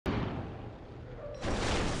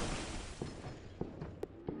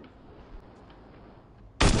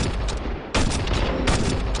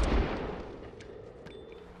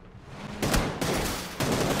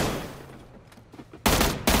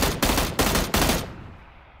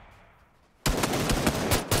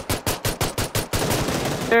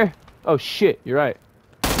there. Oh shit, you're right.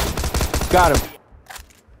 Got him.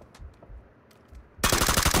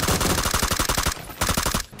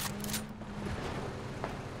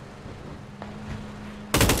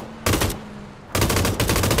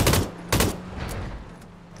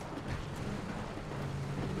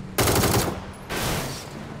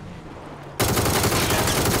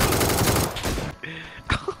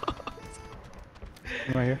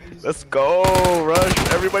 Right here. Let's go! Rush!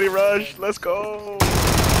 Everybody rush! Let's go!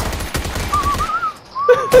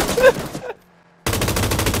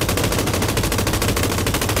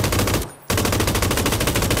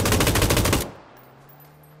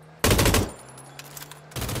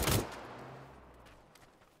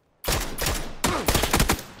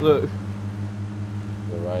 Look.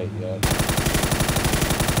 You're right, yeah.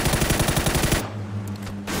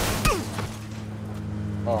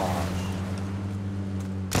 Oh.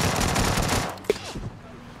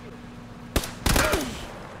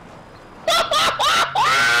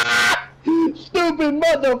 Stupid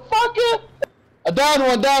motherfucker! Down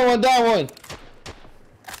one, down one, down one.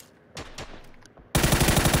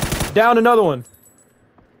 Down another one.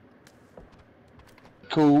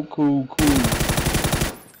 Cool, cool, cool.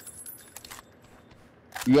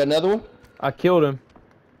 You got another one? I killed him.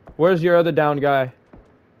 Where's your other down guy?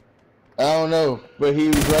 I don't know, but he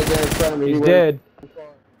was right there in front of me. He's dead.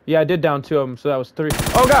 Yeah, I did down 2 of them, so that was 3.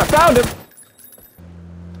 Oh god, found him!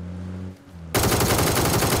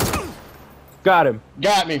 Got him.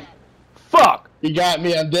 Got me. Fuck! He got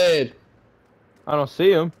me, I'm dead. I don't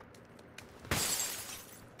see him.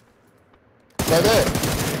 Right there.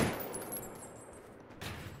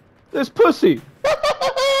 This pussy!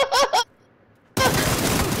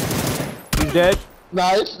 He's dead.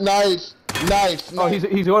 Nice, nice, nice. Oh,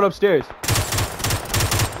 he's going upstairs.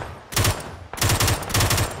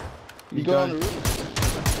 You go on the roof.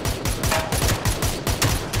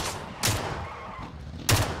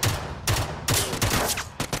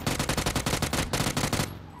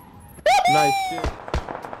 Nice shit.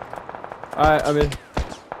 Alright, I'm in.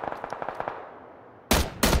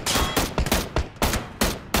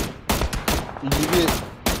 Did you get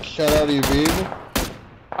shot out of your vehicle?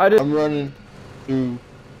 I did. I'm running through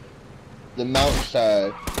the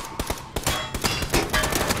mountainside.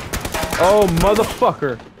 Oh,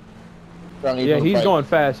 motherfucker. Yeah, he's fight. going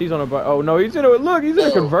fast. He's on a bike. Oh no, he's in a look. He's in a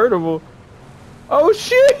Oh. convertible. Oh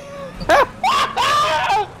shit! Yeah.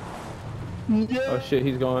 Oh shit,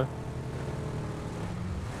 he's going.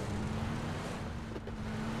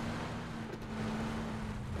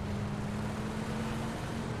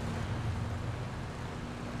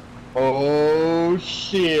 Oh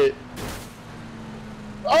shit.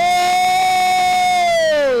 Oh!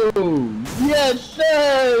 Yes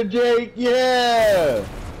sir, Jake, yeah!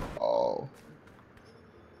 Oh.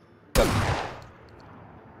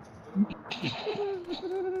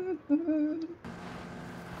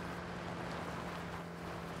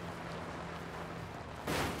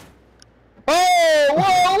 Oh!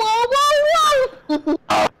 Whoa, whoa, whoa,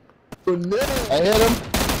 whoa! I hit him.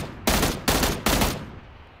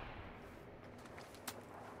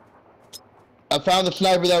 I found the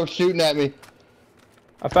sniper that was shooting at me.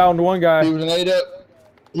 I found one guy. He was an 8 up.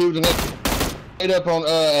 He was an 8 up on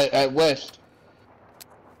at West.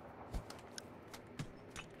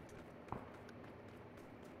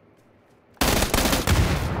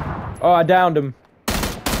 Oh, I downed him.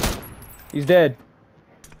 He's dead.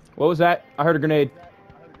 What was that? I heard a grenade.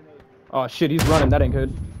 Oh shit, he's running. That ain't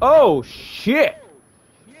good. Oh shit!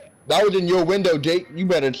 That was in your window, Jake. You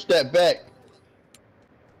better step back.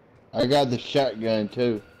 I got the shotgun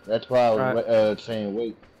too. That's why I was saying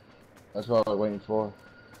wait. That's what I was waiting for.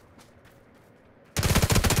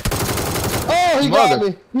 Oh, he got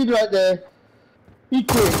me. He's right there. He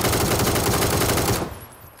quit.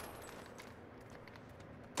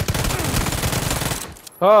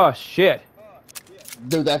 Oh shit!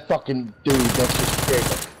 Dude, that fucking dude. That's just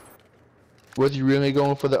crazy. Was you really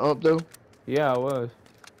going for the ump though? Yeah, I was.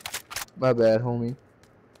 My bad, homie.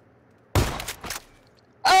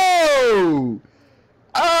 Oh!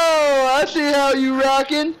 Oh, I see how you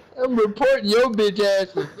rocking. I'm reporting your bitch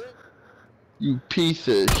ass. You piece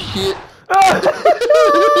of shit.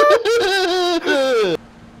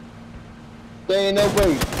 There ain't no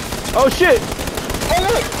way. Oh shit! Oh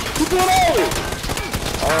look! He's going over!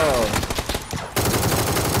 Oh.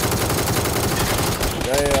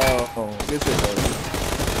 Damn. Get this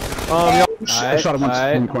over. I shot him once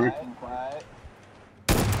in the corner.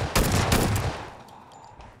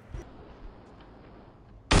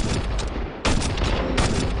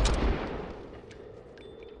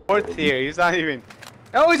 Fourth here, he's not even.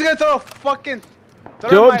 Oh, he's gonna throw a fucking.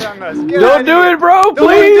 Don't do it, bro, Don't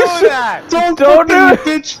please. do that. Don't do it,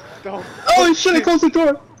 bitch! Don't. Oh shit! I closed the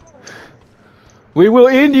door. We will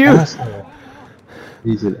end you. Asshole.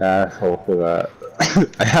 He's an asshole for that.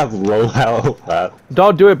 I have low health, man.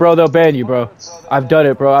 Don't do it, bro. They'll ban you, bro. I've done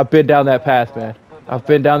it, bro. I've been down that path, man. I've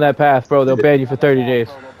been down that path, bro. They'll ban you for 30 days.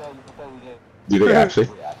 Do they actually?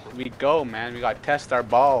 We go, man. We gotta test our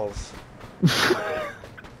balls.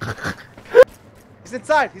 He's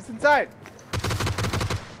inside. He's inside.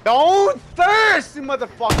 Don't thirst, you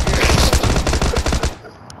motherfucker.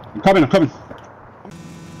 I'm coming, I'm coming.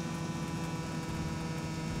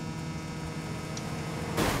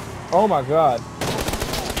 Oh my god.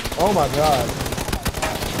 Oh my god.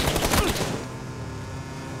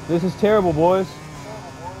 This is terrible, boys.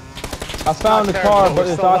 I found the car, but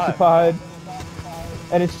it's occupied.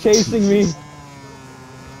 And it's chasing me.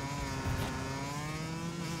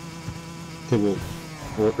 Okay,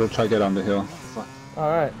 we'll try to get on the hill.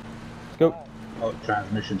 Alright. Let's go. Oh,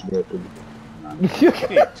 transmission's broken.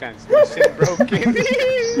 Transmission broken.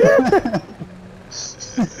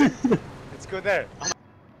 Let's go there.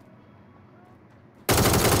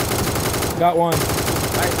 Got one.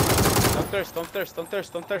 Nice. Don't thirst, don't thirst, don't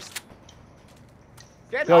thirst, don't thirst.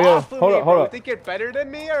 Get Yo, off of hold me, up, bro. hold up. Think you're better than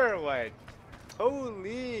me or what?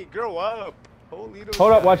 Holy, grow up. Holy.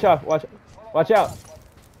 Hold up, watch out, watch out.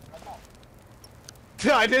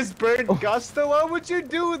 I just burned Gusto. Why would you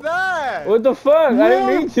do that? What the fuck? I didn't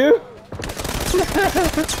mean to.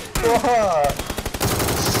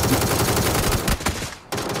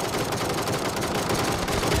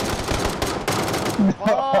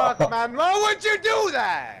 Fuck, man. Why would you do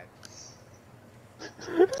that?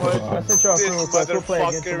 I sent y'all a friend This request. We'll play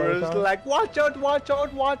against some other motherfucker is time. like, watch out, watch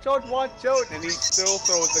out, watch out, watch out. And he still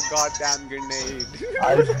throws a goddamn grenade.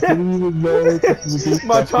 I didn't even know.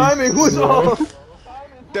 My timing was off.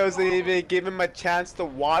 Doesn't even give him a chance to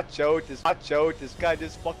watch out. This guy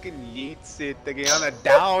just fucking yeets it again on a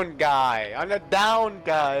down guy. On a down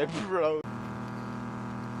guy, bro.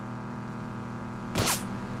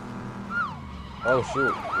 Oh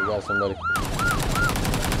shoot, we got somebody.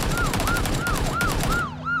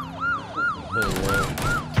 Hey, man.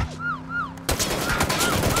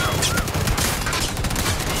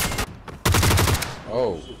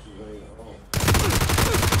 Oh.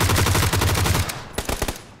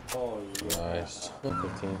 Nice.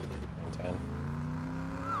 15, 10.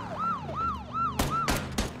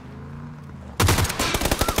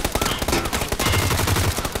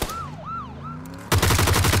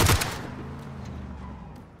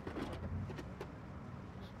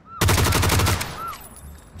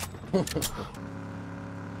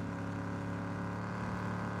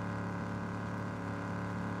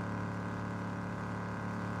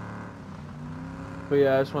 But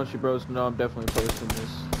yeah, I just want you bros to know I'm definitely posting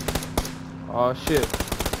this. Oh shit.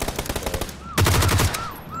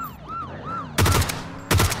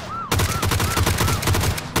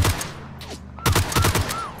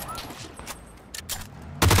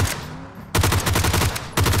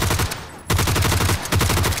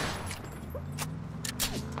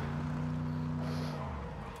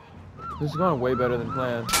 This is going way better than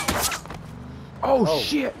planned. Oh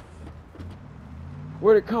shit!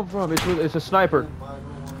 Where'd it come from? It's a sniper.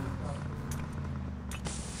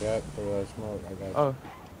 Yeah, for the smoke, I got you. Oh.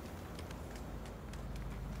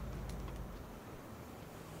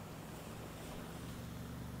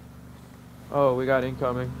 Oh, we got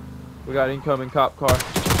incoming. We got incoming cop car.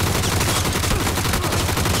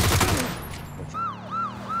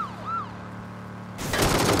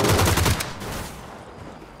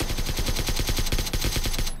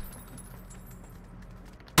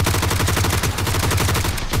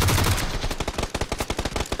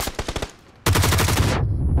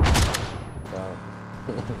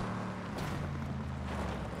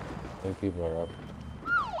 I think people are up.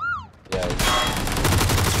 Yeah.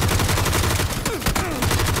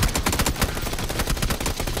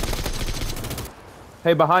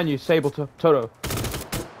 Hey, behind you, Sable Toto.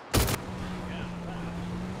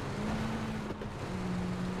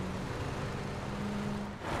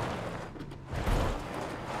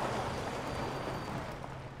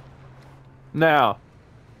 Now,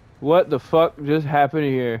 what the fuck just happened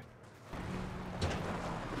here?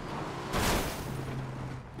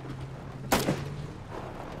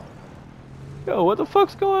 Yo, what the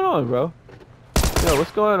fuck's going on, bro? Yo,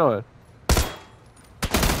 what's going on?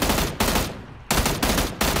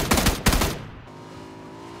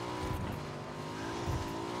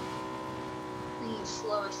 Please,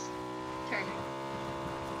 slowest turn.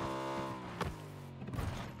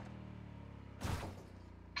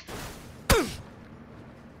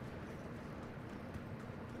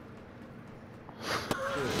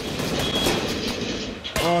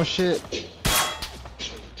 Oh shit.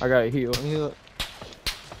 I got a heal. Heal.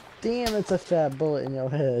 Damn, it's a fat bullet in your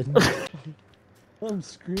head. I'm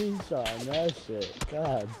screenshotting that shit.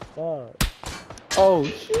 God, fuck. Oh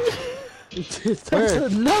shit. That's Where?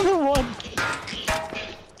 another one.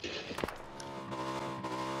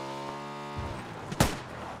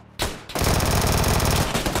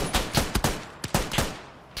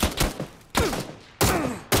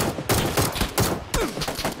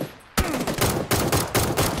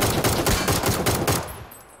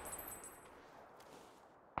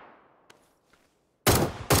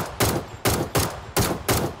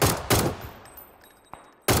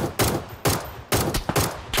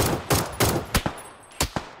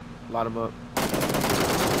 Light him up.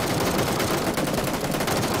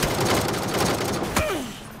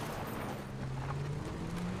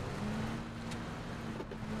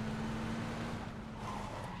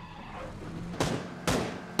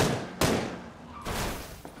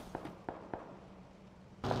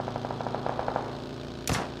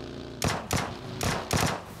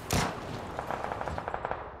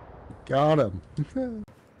 Got him.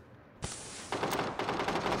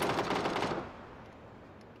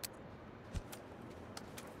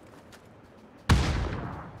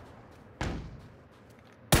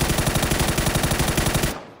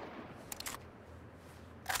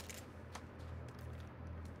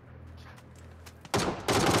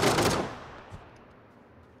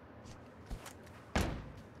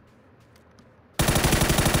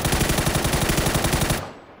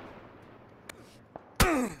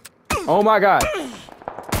 Oh my god.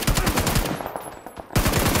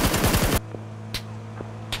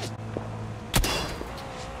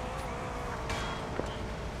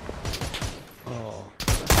 Oh.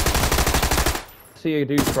 See a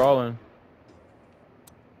dude crawling.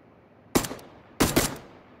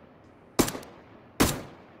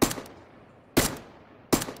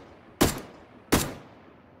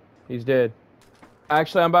 He's dead.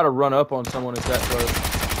 Actually, I'm about to run up on someone that's that close.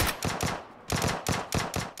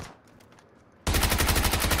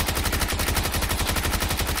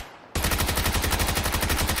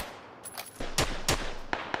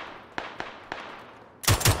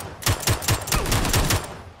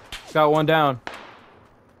 Got one down.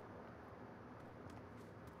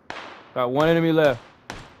 Got one enemy left.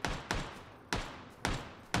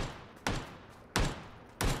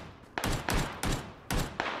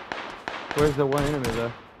 Where's the one enemy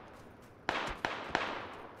left?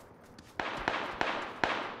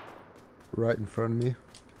 Right in front of me.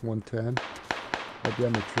 110. Right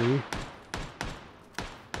behind the tree.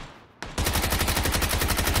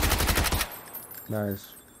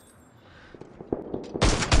 Nice.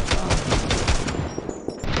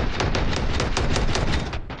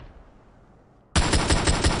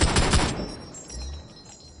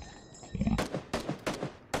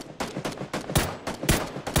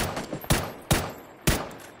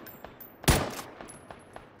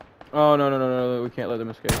 Oh, no, no, no, no, we can't let them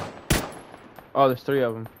escape. Oh, there's 3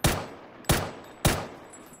 of them.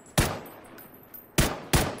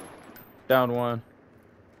 Down one.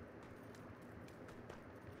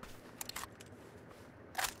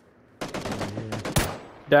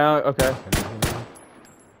 Down, okay.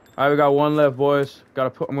 Alright, we got one left, boys.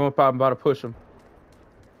 I'm about to push him.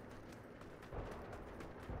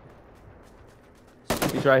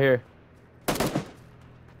 He's right here.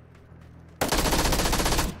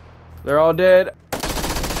 They're all dead.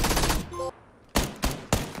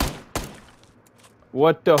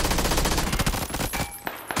 What the?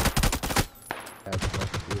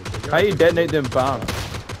 How you detonate them bombs?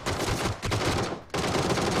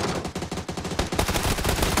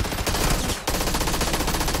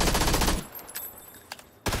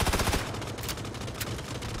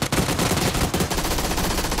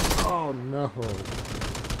 Oh no.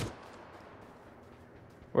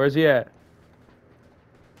 Where's he at?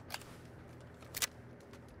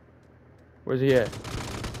 Where's he at?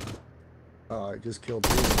 Oh, I just killed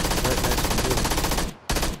you. Right next to you.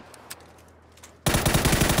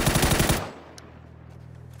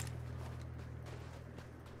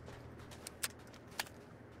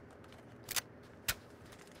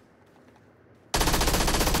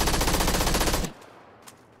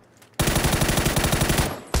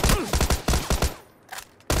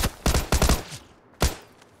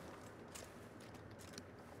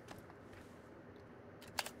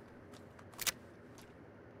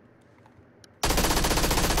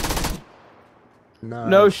 Nice.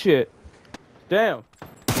 No shit. Damn.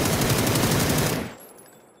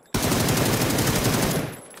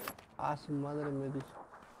 A su madre me dijo.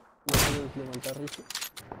 No puedes levantar risa.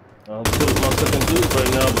 I'm killing my second dude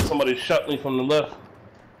right now, but somebody shot me from the left.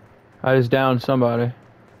 I just downed somebody.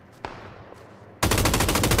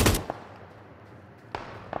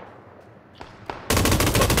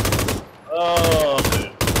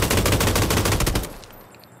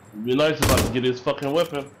 It'd be nice if I could get his fucking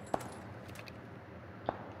weapon.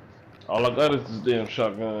 All I got is this damn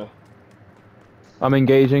shotgun. I'm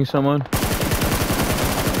engaging someone.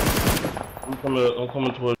 I'm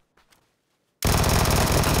coming towards.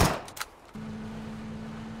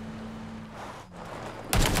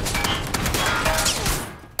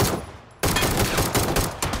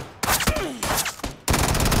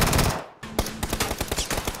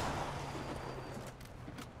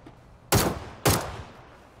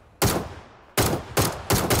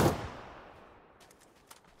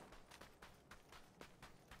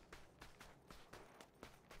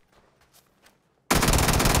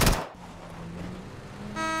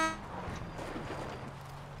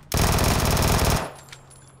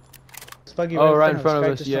 Buggy Oh, right in front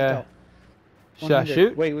of us, yeah. Should I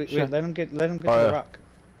shoot? Wait, Should- let him get to the yeah. rock.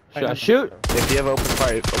 Should I shoot? If you have open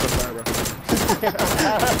fire, bro.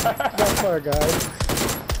 That far, guys.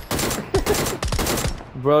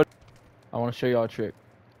 Bro, I want to show y'all a trick.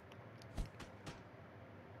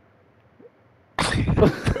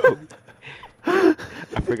 I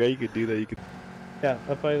forgot you could do that. You could. Yeah,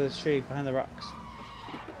 up by the tree, behind the rocks.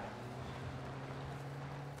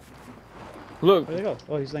 Look. Where'd he go?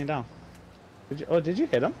 Oh, he's laying down. Did you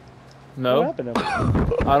hit him? No. What happened to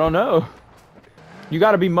him? I don't know. You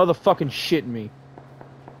gotta be motherfucking shitting me.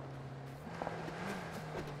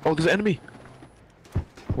 Oh, there's an enemy.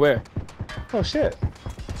 Where? Oh, shit.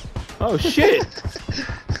 Oh, shit.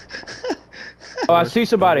 Oh, I see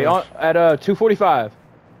somebody on at 245.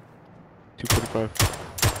 245.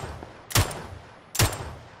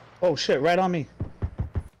 Oh, shit, right on me.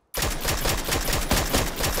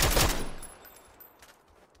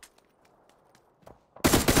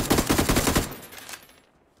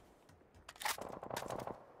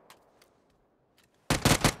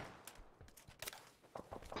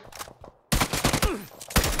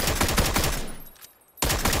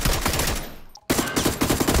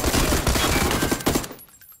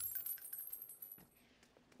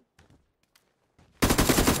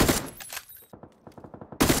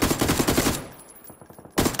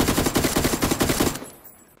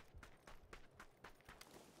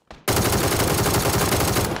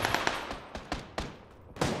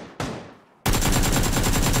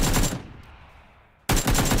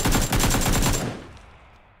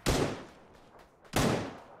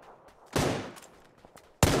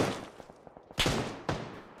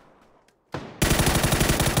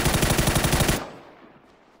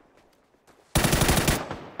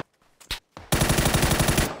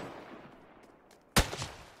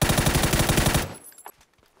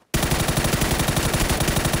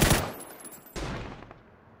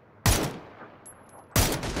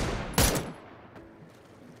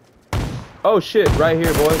 Oh shit, right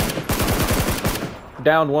here, boys.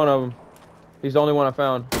 Downed one of them. He's the only one I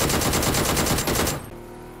found.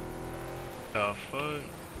 The fuck?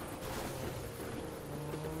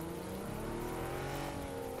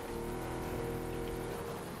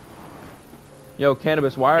 Yo,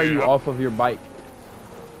 Cannabis, why are you off of your bike?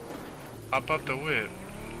 Hop up the whip.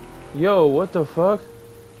 Yo, what the fuck?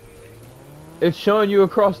 It's showing you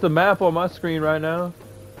across the map on my screen right now.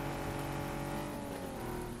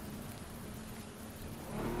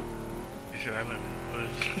 You should have let me push.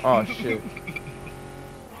 Oh shit.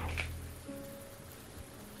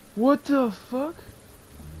 What the fuck?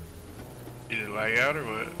 Is it lag out or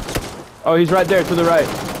what? Oh, he's right there to the right.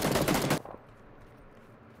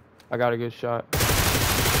 I got a good shot.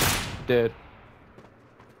 Dead.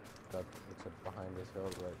 It's behind this hill,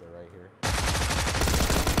 right here.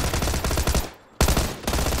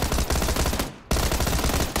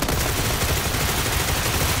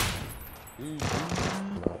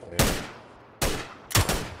 Not there.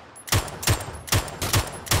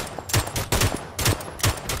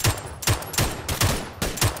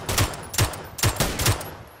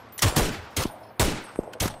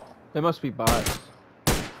 They must be bots.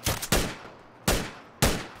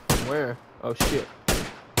 Where? Oh shit.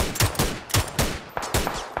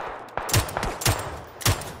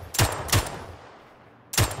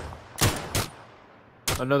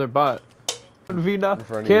 Another bot.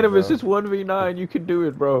 1v9. Cannabis is 1v9. You can do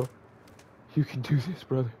it, bro. You can do this,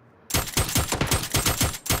 brother.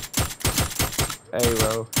 Hey,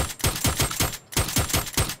 bro.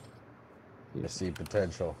 I see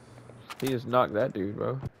potential. He just knocked that dude,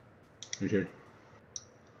 bro. Right here.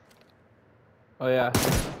 Oh, yeah.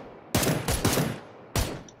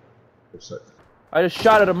 What's that? I just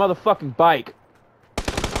shot at a motherfucking bike.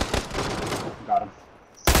 Got him.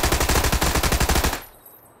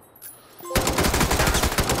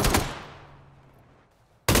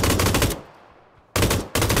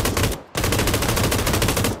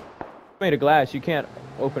 Made of glass. You can't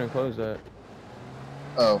open and close that.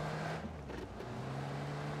 Oh.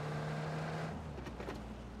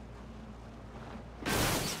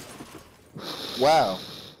 Wow.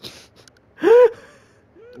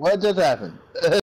 What just happened?